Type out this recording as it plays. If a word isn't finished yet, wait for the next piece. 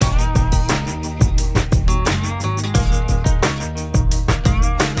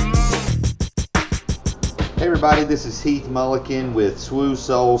everybody. This is Heath Mulliken with Swoo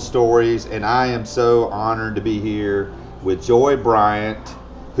Soul Stories, and I am so honored to be here with Joy Bryant,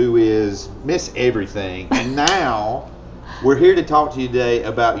 who is Miss Everything. And now we're here to talk to you today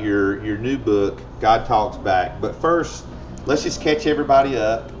about your new book, God Talks Back. But first, let's just catch everybody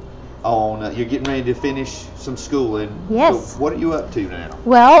up on you're getting ready to finish some schooling. Yes. So what are you up to now?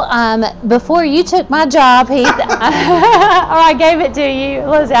 Well, before you took my job, Heath, or I gave it to you,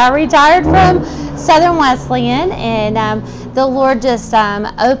 I retired from Southern Wesleyan, and the Lord just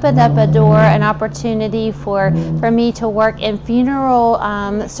opened up a door, an opportunity for me to work in funeral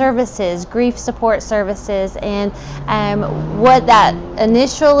services, grief support services, and what that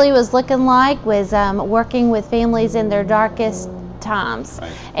initially was looking like was working with families in their darkest times,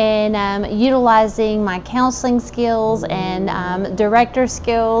 right. And utilizing my counseling skills and director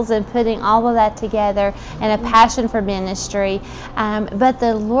skills and putting all of that together and a passion for ministry. But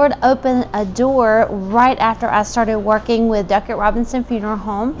the Lord opened a door right after I started working with Duckett Robinson Funeral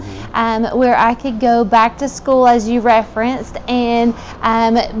Home, where I could go back to school, as you referenced, and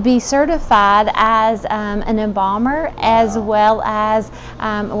be certified as an embalmer, as well as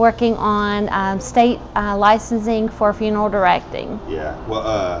working on state licensing for funeral directing. Yeah,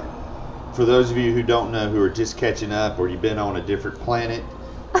 well, for those of you who don't know, who are just catching up, or you've been on a different planet,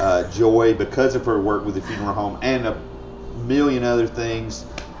 Joy, because of her work with the funeral home and a million other things,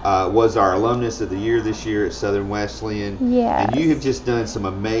 was our Alumnus of the Year this year at Southern Wesleyan. Yes. And you have just done some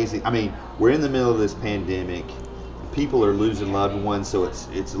amazing, we're in the middle of this pandemic. People are losing loved ones, so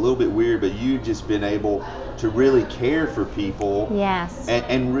it's a little bit weird, but you've just been able to really care for people. Yes.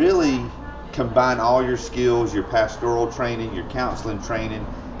 And really combine all your skills, your pastoral training, your counseling training,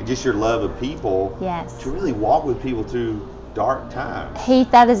 and just your love of people. Yes. To really walk with people through dark times.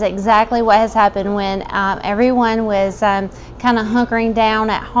 Heath, that is exactly what has happened when everyone was kind of hunkering down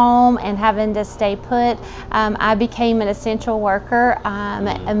at home and having to stay put. I became an essential worker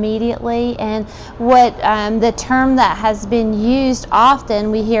immediately, and what the term that has been used often,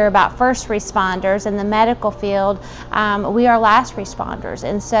 we hear about first responders in the medical field. We are last responders,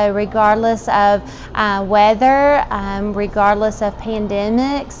 and so regardless of weather, regardless of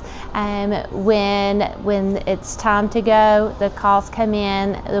pandemics, when it's time to go, the calls come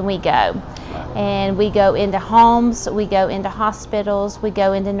in, then we go. And we go into homes, we go into hospitals, we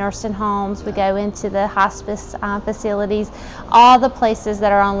go into nursing homes, we go into the hospice facilities. All the places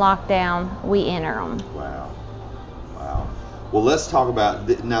that are on lockdown, we enter them. Wow. Wow. Well, let's talk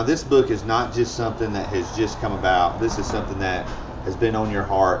about, now this book is not just something that has just come about. This is something that has been on your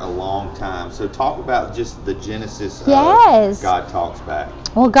heart a long time. So talk about just the genesis of God Talks Back.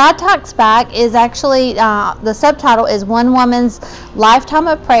 Well, God Talks Back is actually, the subtitle is One Woman's Lifetime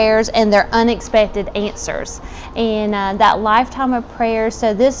of Prayers and Their Unexpected Answers. And that lifetime of prayers,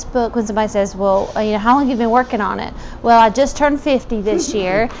 so this book, when somebody says, well, how long have you been working on it? Well, I just turned 50 this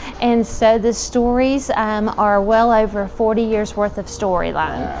year, and so the stories are well over 40 years worth of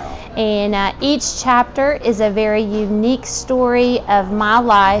storyline. Wow. And each chapter is a very unique story of my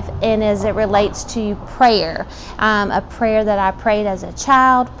life, and as it relates to prayer, a prayer that I prayed as a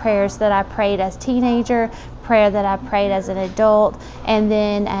child, prayers that I prayed as a teenager, prayer that I prayed as an adult, and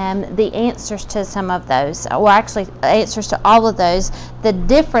then the answers to some of those, or actually answers to all of those. The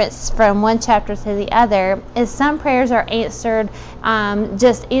difference from one chapter to the other is some prayers are answered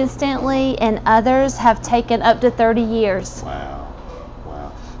just instantly, and others have taken up to 30 years. Wow.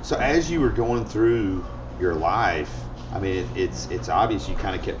 So as you were going through your life, it's obvious you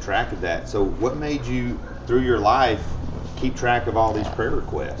kind of kept track of that. So what made you, through your life, keep track of all these prayer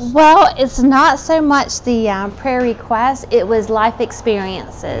requests? Well, it's not so much the prayer requests, it was life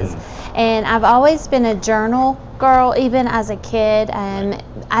experiences. And I've always been a journal girl, even as a kid.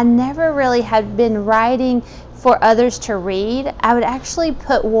 I never really had been writing for others to read. I would actually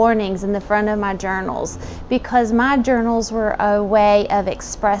put warnings in the front of my journals, because my journals were a way of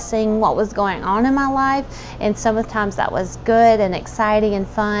expressing what was going on in my life, and sometimes that was good and exciting and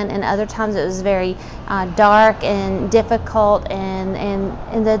fun, and other times it was very dark and difficult, and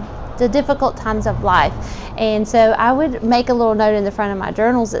the difficult times of life. And so I would make a little note in the front of my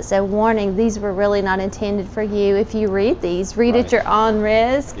journals that said, warning, these were really not intended for you. If you read these, read at your own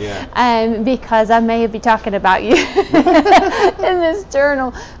risk. Yeah. Because I may be talking about you in this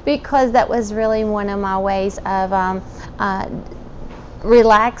journal, because that was really one of my ways of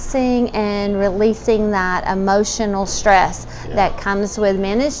relaxing and releasing that emotional stress that comes with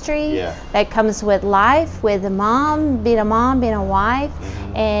ministry, that comes with life, with being a mom, being a wife.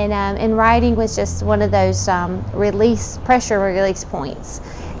 And writing was just one of those pressure release points.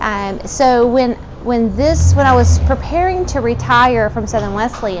 So when I was preparing to retire from Southern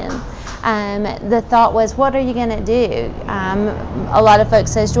Wesleyan, the thought was, what are you going to do? A lot of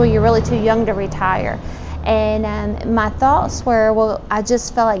folks says, Joy, you're really too young to retire. And my thoughts were, well, I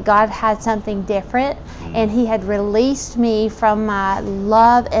just felt like God had something different, and He had released me from my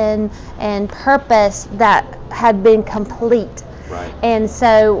love and purpose that had been complete. Right. And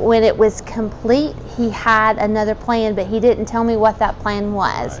so when it was complete, He had another plan, but He didn't tell me what that plan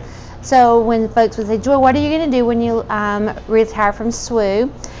was. Right. So when folks would say, Joy, what are you going to do when you retire from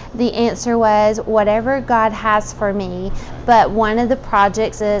SWU? The answer was, whatever God has for me. But one of the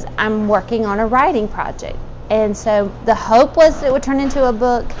projects is I'm working on a writing project. And so the hope was it would turn into a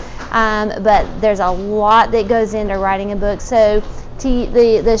book, but there's a lot that goes into writing a book. So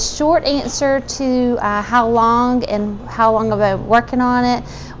the short answer to how long I've been working on it,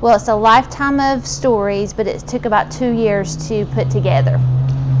 well, it's a lifetime of stories, but it took about 2 years to put together.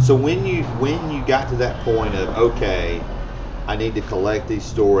 So when you got to that point of, okay, I need to collect these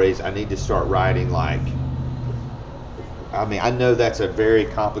stories, I need to start writing, I know that's a very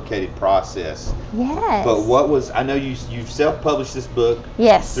complicated process. Yes. But I know you've self-published this book.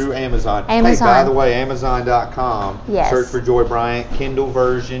 Yes. Through Amazon. Amazon. Hey, by the way, Amazon.com. Yes. Search for Joy Bryant, Kindle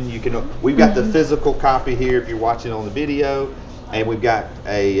version. We've got the physical copy here if you're watching on the video, and we've got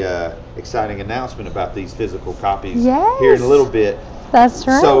a exciting announcement about these physical copies here in a little bit. That's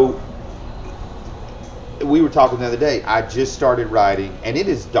right. So we were talking the other day. I just started writing, and it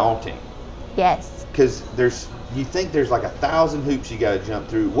is daunting. Yes. Because you think there's like 1,000 hoops you got to jump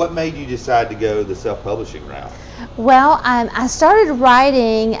through. What made you decide to go the self-publishing route? Well, I started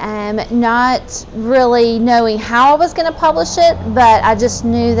writing not really knowing how I was going to publish it, but I just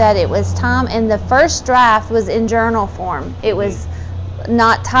knew that it was time. And the first draft was in journal form. It was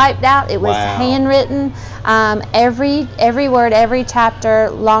not typed out. It was handwritten. Every word, every chapter,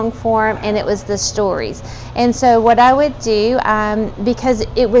 long form, and it was the stories. And so what I would do, because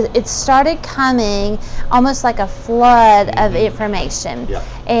it started coming almost like a flood of information. Yeah.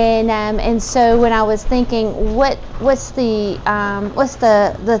 And so when I was thinking, what's the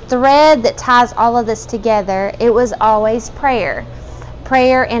thread that ties all of this together, it was always prayer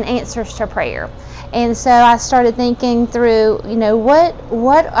and answers to prayer. And so I started thinking through,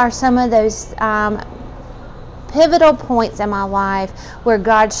 what are some of those pivotal points in my life where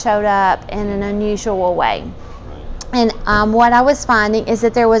God showed up in an unusual way. And what I was finding is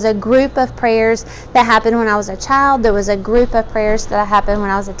that there was a group of prayers that happened when I was a child. There was a group of prayers that happened when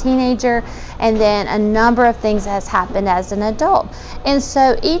I was a teenager, and then a number of things that has happened as an adult. And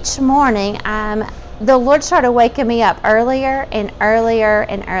so each morning, the Lord started waking me up earlier and earlier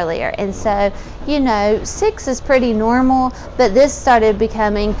and earlier. And so, 6 is pretty normal, but this started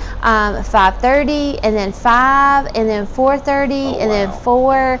becoming 5:30, and then 5, and then 4:30, and then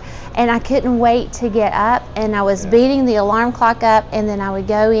 4. And I couldn't wait to get up, and I was beating the alarm clock up, and then I would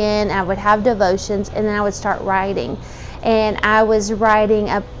go in, I would have devotions, and then I would start writing. And I was writing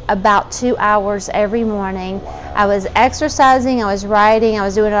about 2 hours every morning. I was exercising, I was writing, I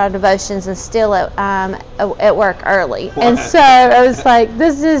was doing our devotions, and still at work early. Wow. And so I was like,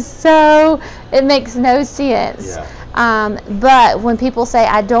 it makes no sense. Yeah. But when people say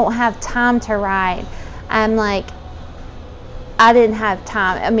I don't have time to write, I'm like, I didn't have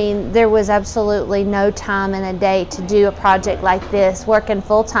time. I mean, there was absolutely no time in a day to do a project like this, working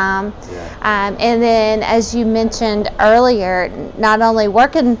full time. Yeah. And then, as you mentioned earlier, not only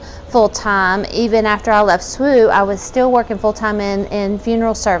working full time, even after I left SWU, I was still working full time in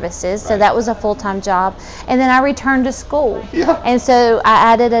funeral services. So that was a full time job. And then I returned to school. Yeah. And so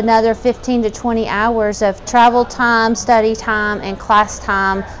I added another 15 to 20 hours of travel time, study time, and class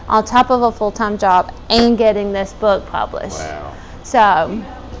time on top of a full time job and getting this book published. Wow. So,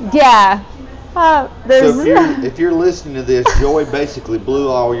 yeah. So if you're listening to this, Joy basically blew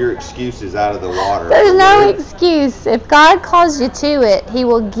all your excuses out of the water. There's no excuse. If God calls you to it, He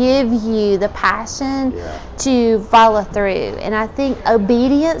will give you the passion to follow through. And I think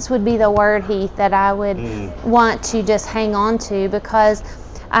obedience would be the word, Heath, that I would want to just hang on to, because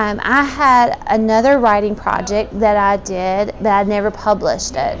I had another writing project that I did that I never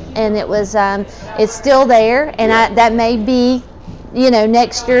published it, and it was it's still there, and that may be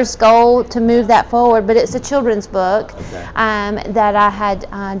next year's goal to move that forward, but it's a children's book that I had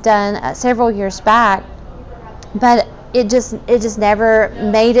done several years back, but it just never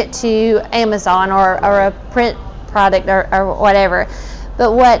made it to Amazon or a print product or whatever.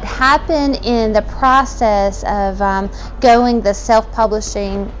 But what happened in the process of going the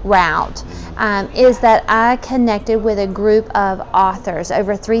self-publishing route is that I connected with a group of authors,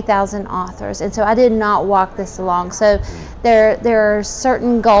 over 3,000 authors, and so I did not walk this alone. So there are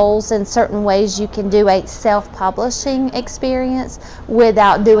certain goals and certain ways you can do a self-publishing experience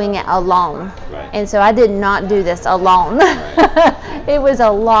without doing it alone. Right. And so I did not do this alone. Right. It was a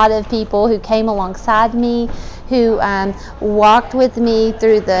lot of people who came alongside me, who walked with me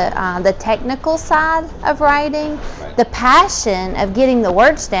through the technical side of writing. Right. The passion of getting the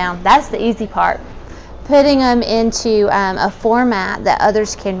words down, that's the easy part. Putting them into a format that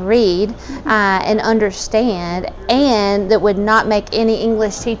others can read and understand, and that would not make any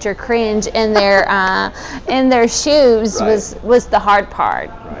English teacher cringe in their shoes. Right. was the hard part.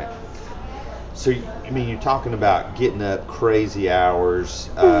 Right. So, I mean, you're talking about getting up crazy hours.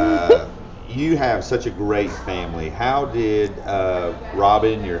 You have such a great family. How did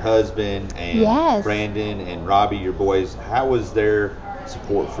Robin, your husband, and Yes. Brandon and Robbie, your boys, how was their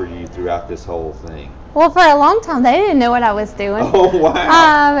support for you throughout this whole thing? Well, for a long time, they didn't know what I was doing. Oh,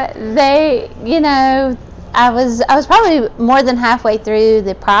 wow. They, I was probably more than halfway through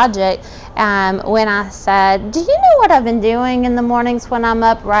the project when I said, "Do you know what I've been doing in the mornings when I'm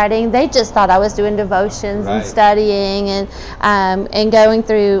up writing?" They just thought I was doing devotions Right. and studying and going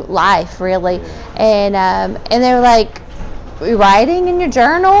through life, really. And they were like, "Writing in your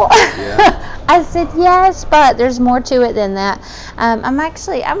journal?" Yeah. I said, "Yes, but there's more to it than that. I'm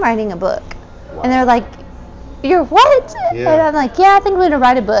writing a book." Wow. And they're like, "You're what?" Yeah. And I'm like, "Yeah, I think I'm going to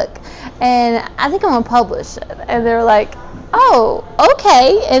write a book. And I think I'm going to publish it." And they're like, "Oh,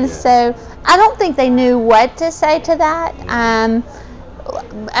 okay." And Yeah. so I don't think they knew what to say to that.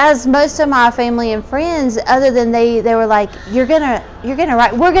 As most of my family and friends, other than they were like, you're gonna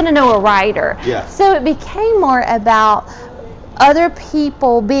write, we're gonna know a writer. Yeah. So it became more about other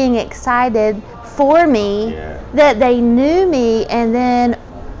people being excited for me, Yeah. that they knew me. And then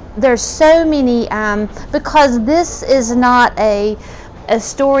there's so many, because this is not a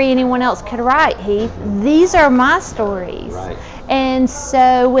story anyone else could write, Heath. These are my stories. Right. And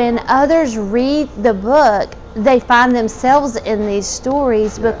so when others read the book, they find themselves in these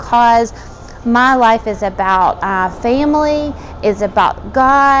stories, because my life is about family, it's about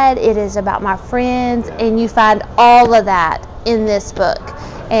God, it is about my friends, and you find all of that in this book.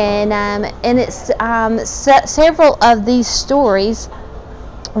 And it's several of these stories.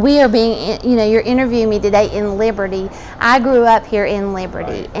 We are being, you're interviewing me today in Liberty. I grew up here in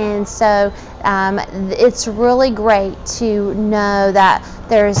Liberty. Right. And so it's really great to know that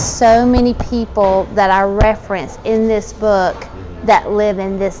there's so many people that I reference in this book that live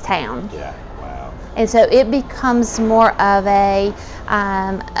in this town. Yeah. Wow. And so it becomes more of a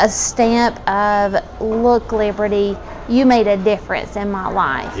stamp of, look, Liberty, you made a difference in my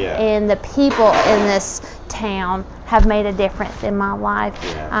life. Yeah. And the people in this town have made a difference in my life.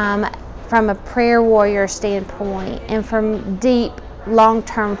 Yeah. From a prayer warrior standpoint, and from deep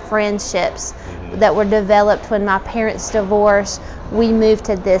long-term friendships that were developed when my parents divorced. We moved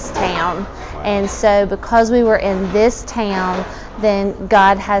to this town. And so because we were in this town, then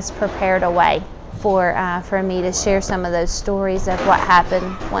God has prepared a way for me to share some of those stories of what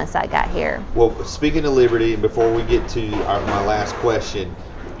happened once I got here. Well, speaking of Liberty, and before we get to my last question,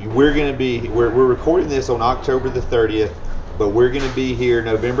 we're recording this on October the 30th, but we're going to be here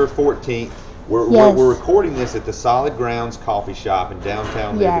November 14th. We're recording this at the Solid Grounds Coffee Shop in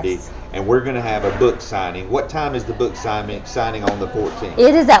downtown Liberty, and we're going to have a book signing. What time is the book signing on the 14th?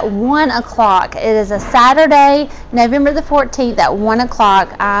 It is at 1 o'clock. It is a Saturday, November the 14th at 1 o'clock.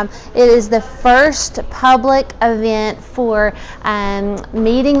 It is the first public event for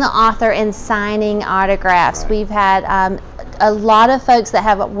meeting the author and signing autographs. Right. We've had a lot of folks that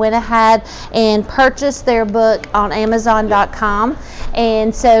have went ahead and purchased their book on Amazon.com.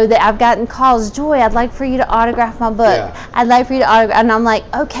 And so that I've gotten calls, Joy, I'd like for you to autograph my book. Yeah. I'd like for you to autograph. And I'm like,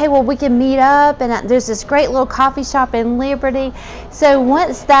 okay, well, we can meet up. And there's this great little coffee shop in Liberty. So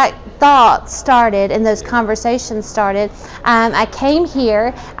once that thought started and those conversations started, I came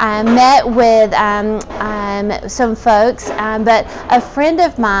here, I met with some folks, but a friend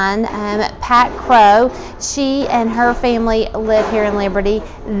of mine, Pat Crow, she and her family live here in Liberty.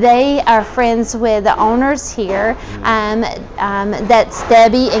 They are friends with the owners here. That's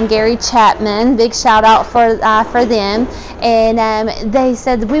Debbie and Gary Chapman. Big shout out for them. And they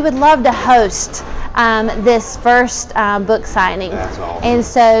said we would love to host this first book signing. That's awesome. And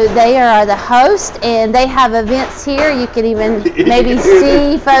so they are the host, and they have events here. You can even maybe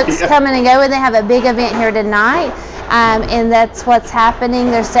see folks coming and going. They have a big event here tonight. and that's what's happening.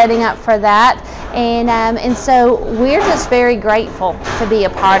 They're setting up for that, and so we're just very grateful to be a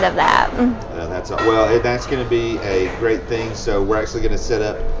part of that. That's going to be a great thing. So we're actually going to set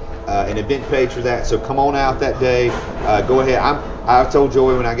up an event page for that. So come on out that day. Go ahead. I told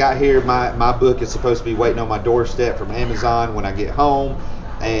Joy when I got here, my book is supposed to be waiting on my doorstep from Amazon when I get home.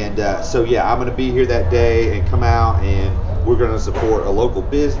 And so I'm going to be here that day and come out, and we're going to support a local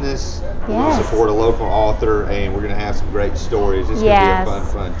business. We're going to support a local author, and we're going to have some great stories. It's going to be a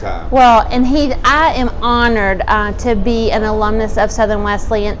fun time. Well, and I am honored to be an alumnus of Southern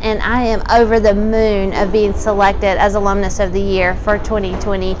Wesleyan, and I am over the moon of being selected as Alumnus of the Year for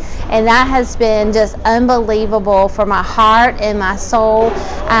 2020. And that has been just unbelievable for my heart and my soul.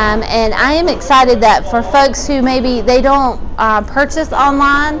 And I am excited that for folks who maybe they don't purchase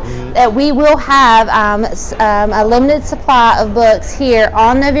online, that we will have a limited supply of books here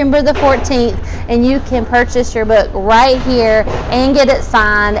on November the 14th, and you can purchase your book right here and get it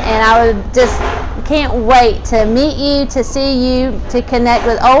signed. And I would just can't wait to meet you, to see you, to connect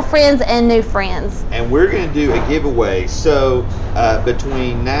with old friends and new friends. And we're going to do a giveaway. So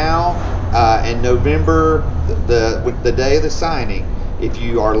between now and November, the day of the signing, if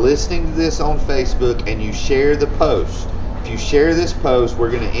you are listening to this on Facebook and you share the post, if you share this post,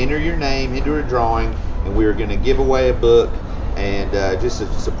 we're going to enter your name into a drawing, and we're going to give away a book, and just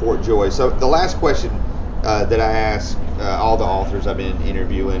to support Joy. So the last question that I ask all the authors I've been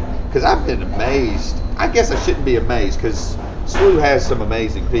interviewing, because I've been amazed. I guess I shouldn't be amazed, because SWU has some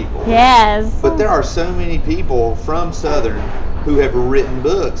amazing people. Yes. But there are so many people from Southern who have written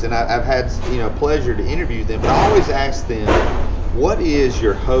books, and I've had pleasure to interview them. But I always ask them, what is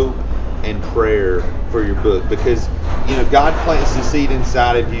your hope and prayer for your book? Because God plants the seed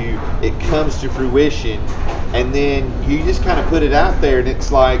inside of you, it comes to fruition, and then you just kind of put it out there, and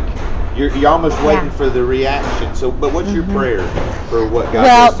it's like you're almost waiting for the reaction. So, but what's your prayer for what God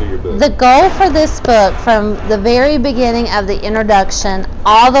does through your book? The goal for this book, from the very beginning of the introduction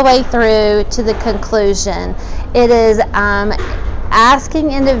all the way through to the conclusion, it is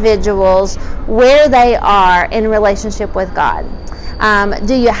asking individuals where they are in relationship with God.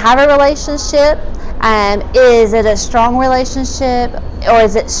 Do you have a relationship? Is it a strong relationship, or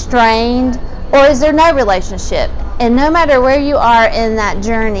is it strained, or is there no relationship? And no matter where you are in that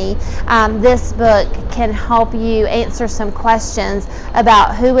journey, this book can help you answer some questions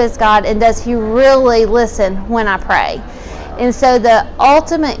about who is God, and does He really listen when I pray? And so the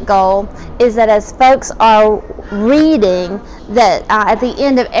ultimate goal is that as folks are reading, that at the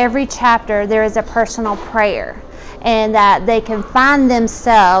end of every chapter there is a personal prayer, and that they can find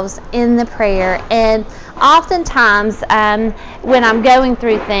themselves in the prayer. And oftentimes when I'm going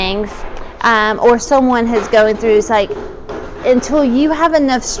through things, or someone is going through, it's like, until you have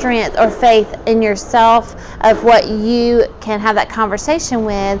enough strength or faith in yourself of what you can have that conversation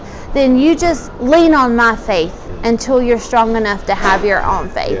with, then you just lean on my faith until you're strong enough to have your own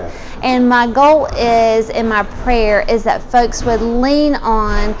faith. Yeah. And my goal is, in my prayer, is that folks would lean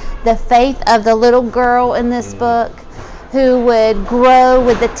on the faith of the little girl in this book, who would grow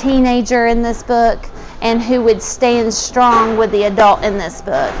with the teenager in this book, and who would stand strong with the adult in this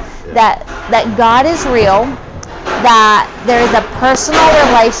book. Yeah. That God is real, that there is a personal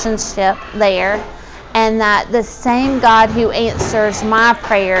relationship there, and that the same God who answers my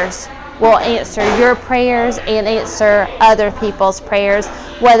prayers will answer your prayers and answer other people's prayers,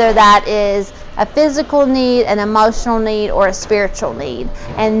 whether that is a physical need, an emotional need, or a spiritual need.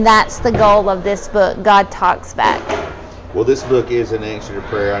 And that's the goal of this book, God Talks Back. Well, this book is an answer to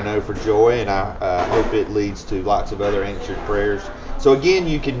prayer, I know, for Joy, and I hope it leads to lots of other answered prayers. So again,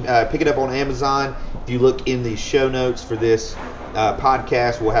 you can pick it up on Amazon. If you look in the show notes for this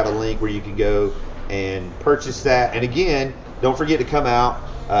podcast, we'll have a link where you can go and purchase that. And again, don't forget to come out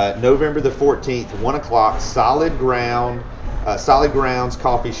November the 14th, 1 o'clock, Solid Grounds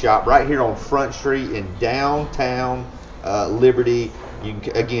Coffee Shop right here on Front Street in downtown Liberty. You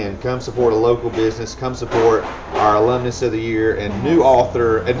can, again, come support a local business, come support our Alumnus of the Year and new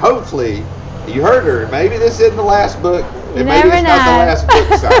author, and hopefully, you heard her, maybe this isn't the last book, and maybe it's not the last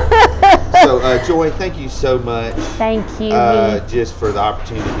book. So, Joy, thank you so much. Thank you. Just for the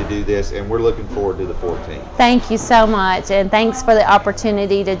opportunity to do this, and we're looking forward to the 14th. Thank you so much, and thanks for the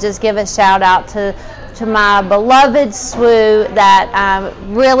opportunity to just give a shout out to my beloved SWU that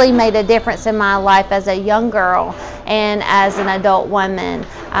really made a difference in my life as a young girl and as an adult woman.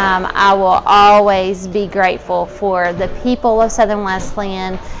 I will always be grateful for the people of Southern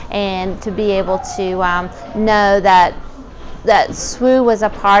Wesleyan, and to be able to know that that SWU was a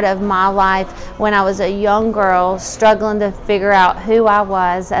part of my life when I was a young girl struggling to figure out who I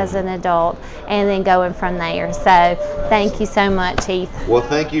was as an adult, and then going from there. So thank you so much, Heath. Well,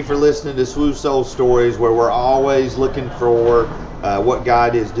 thank you for listening to SWU Soul Stories, where we're always looking for what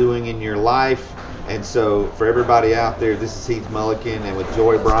God is doing in your life. And so for everybody out there, this is Heath Mulliken and with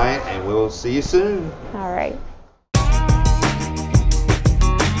Joy Bryant, and we'll see you soon. All right.